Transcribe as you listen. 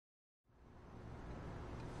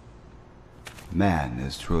Man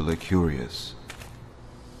is truly curious,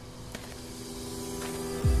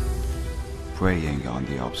 preying on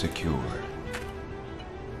the obscure.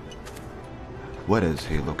 What is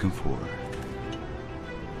he looking for?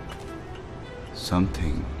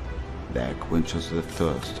 Something that quenches the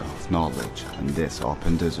thirst of knowledge in this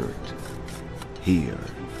open desert. Here,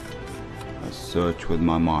 I search with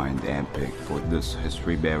my mind epic for this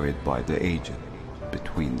history buried by the aged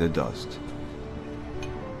between the dust.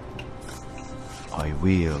 I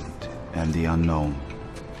wield in the unknown,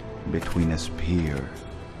 between a spear,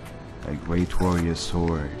 a great warrior's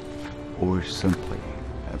sword, or simply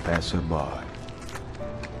a passerby,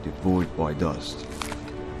 devoid by dust,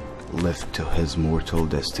 left to his mortal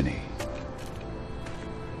destiny.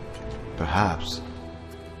 Perhaps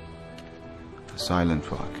a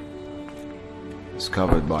silent rock,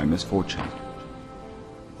 discovered by misfortune,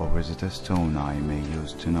 or is it a stone I may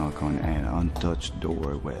use to knock on an untouched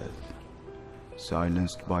door with,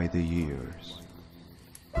 silenced by the years?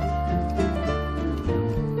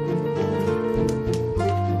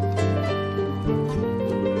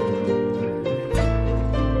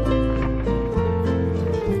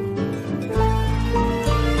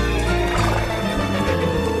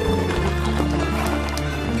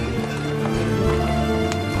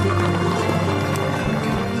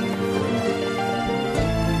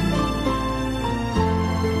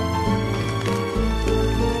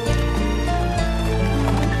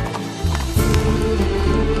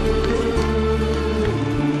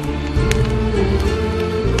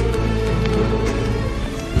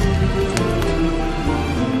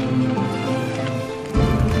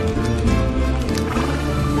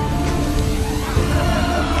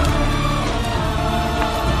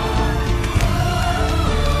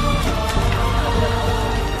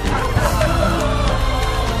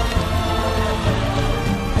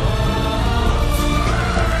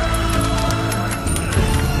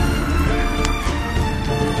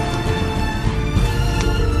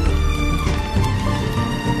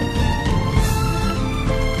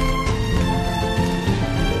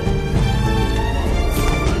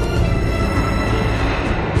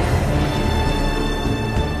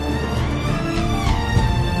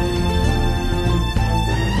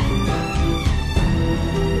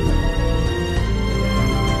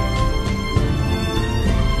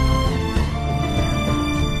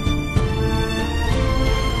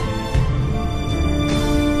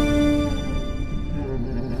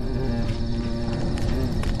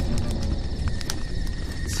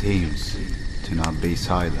 Seems to not be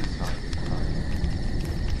silent.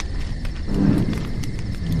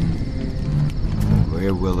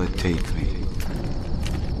 Where will it take me?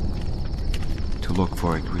 To look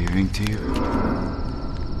for a grieving tear?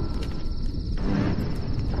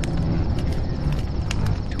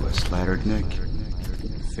 To a slattered neck,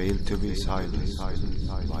 failed to be silenced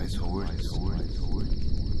by swords?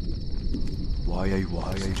 Why I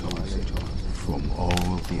was chosen from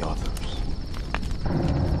all the others?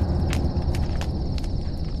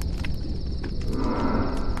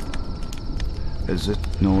 Is it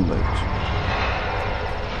knowledge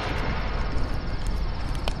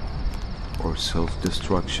or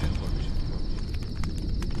self-destruction?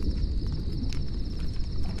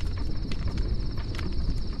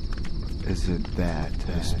 Is it that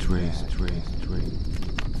history?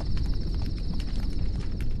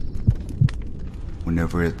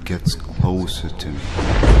 Whenever it gets closer to me,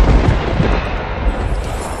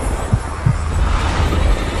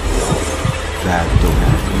 that door,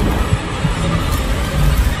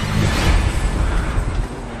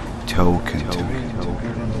 token to me.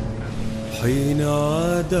 حين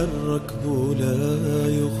عاد الركب لا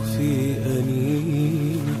يخفي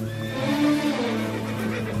أنين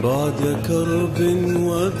بعد كرب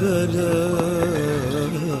وبلاء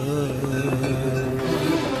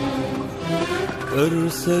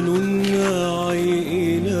أرسلوا الناعي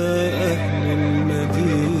إلى أهل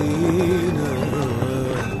المدينة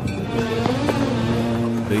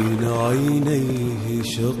بين عينيه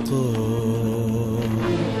شطار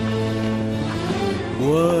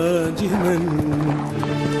واجما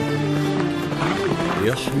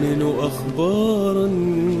يحمل أخبارا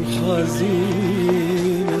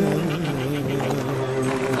حزينة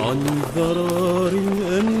عن ضرار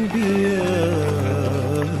الأنبياء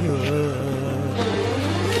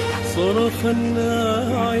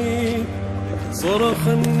صرخ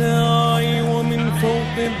الناعي ومن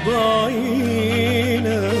فوق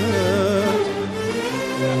الضعينة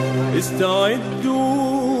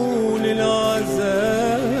استعدوا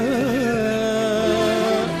للعذاب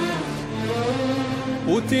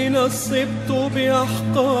قتل السبط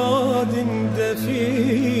بأحقاد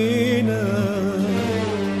دفينة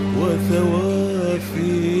وثواب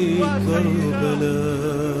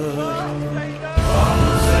كربلاء.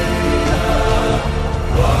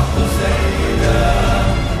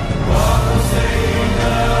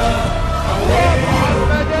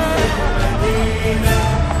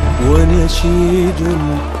 ونشيد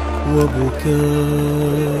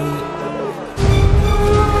وبكاء.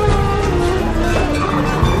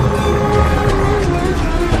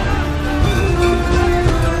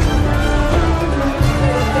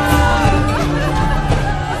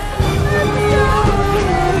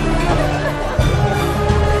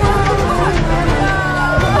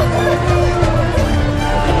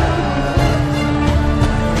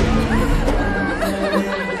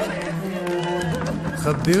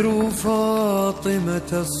 خبروا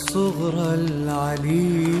فاطمة الصغرى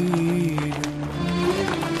العليل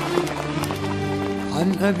عن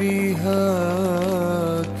أبيها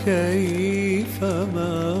كيف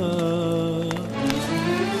مات،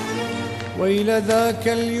 وإلى ذاك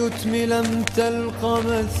اليتم لم تلق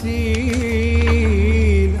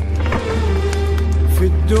مثيل في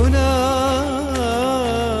الدنا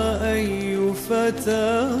أي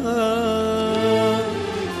فتاة.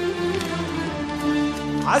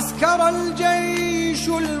 عسكر الجيش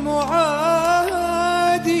المعادي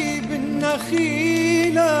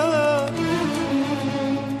بالنخيلة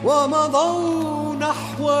ومضوا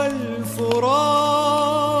نحو الفرات،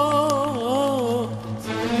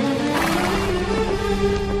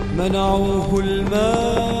 منعوه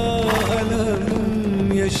الماء لم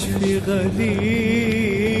يشف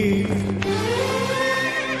غليل،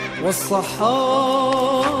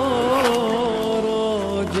 والصحارى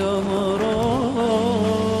جمرات،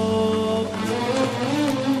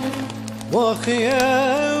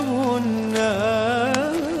 وخيام النار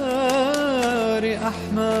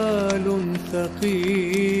أحمال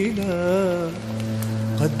ثقيلة.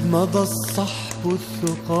 قد مضى الصحب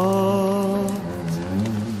الثقات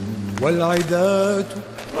والعدات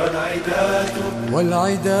والعدات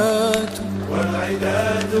والعدات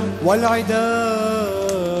والعدات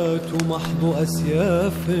والعدات محض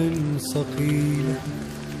أسياف صقيلة،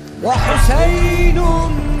 وحسين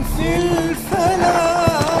في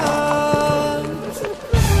الفلاة.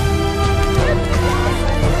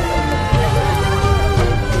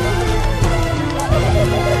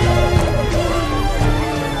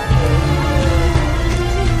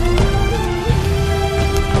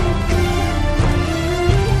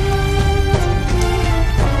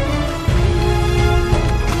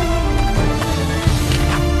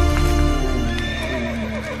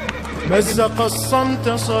 مزق الصمت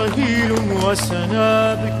صهيل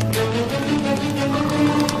وسنابك،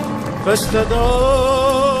 فاستدارت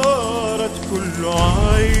كل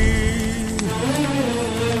عين.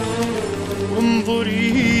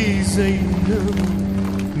 انظري زينب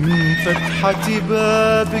من فتحة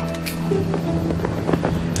بابك،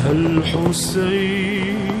 هل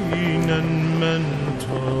حسينا من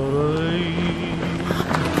ترين؟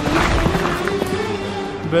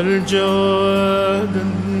 بل جوادا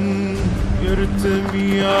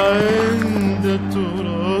يرتمي عند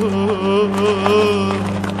تراب،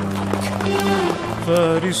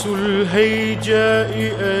 فارس الهيجاء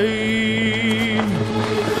أين؟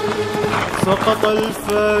 سقط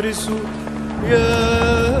الفارس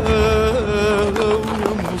يا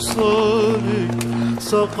مصارك،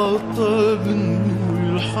 سقط ابن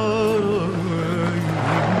الحرمين.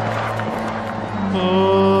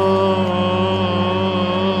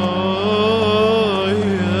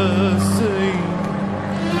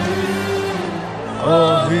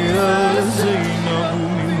 يا زينب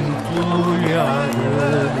من طول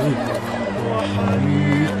عذابك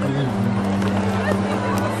وحريق.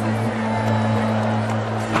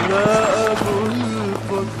 لا أبو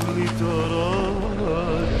الفضل ترى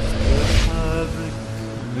أصحابك،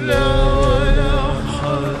 لا ولا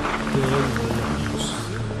حتى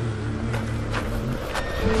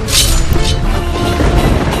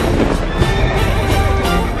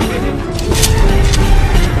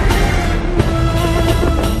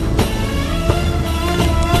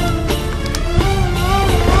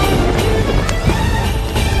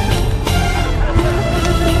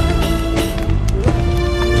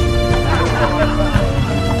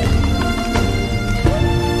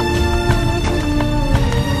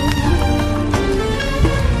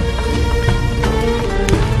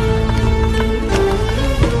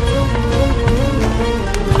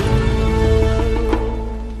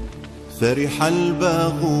فرح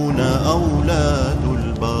الباغون أولاد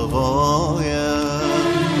البغايا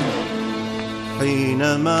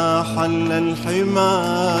حينما حل الحمام،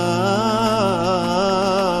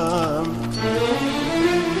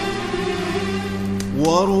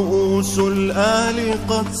 ورؤوس الآل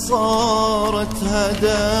قد صارت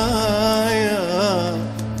هدايا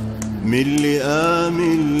من لئام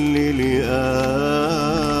للئام،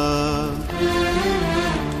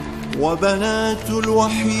 وبنات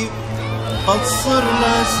الوحي قد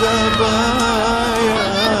صرنا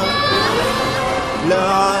سبايا لا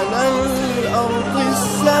على الأرض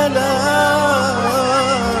السلام.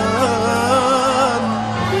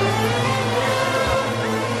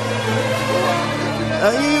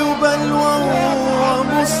 أي بلوى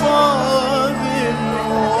ومصاب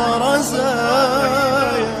ورزايا،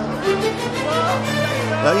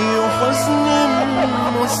 أي حزن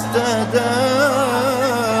مستدام،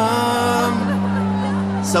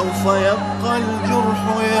 سوف يبقى الجرح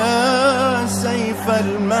يا سيف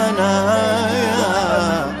المنايا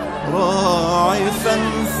راعفا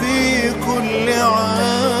في كل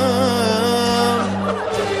عام.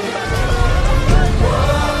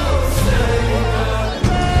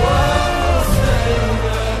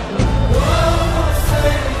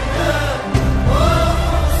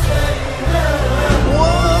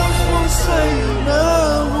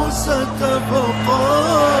 وحسيناه ستبقى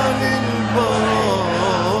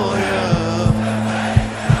للبرايا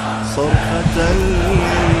صرخة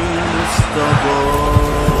المستضار.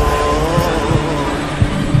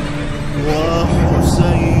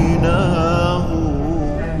 وحسيناه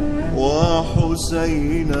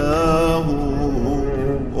وحسيناه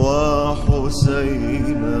وحسيناه.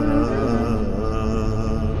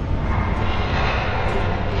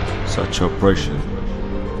 Such oppression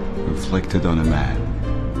inflicted on a man,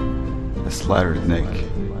 a slattered neck,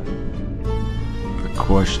 a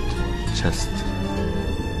crushed chest,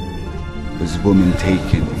 his women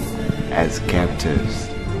taken as captives.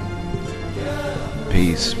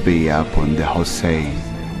 Peace be upon the Hussein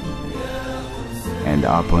and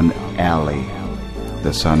upon Ali,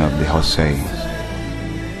 the son of the Hussein,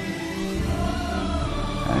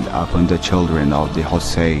 and upon the children of the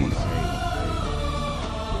Hussein,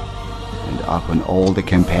 and upon all the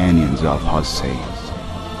companions of Hussein,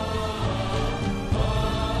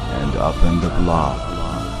 and upon the blood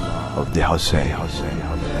of the Hussein.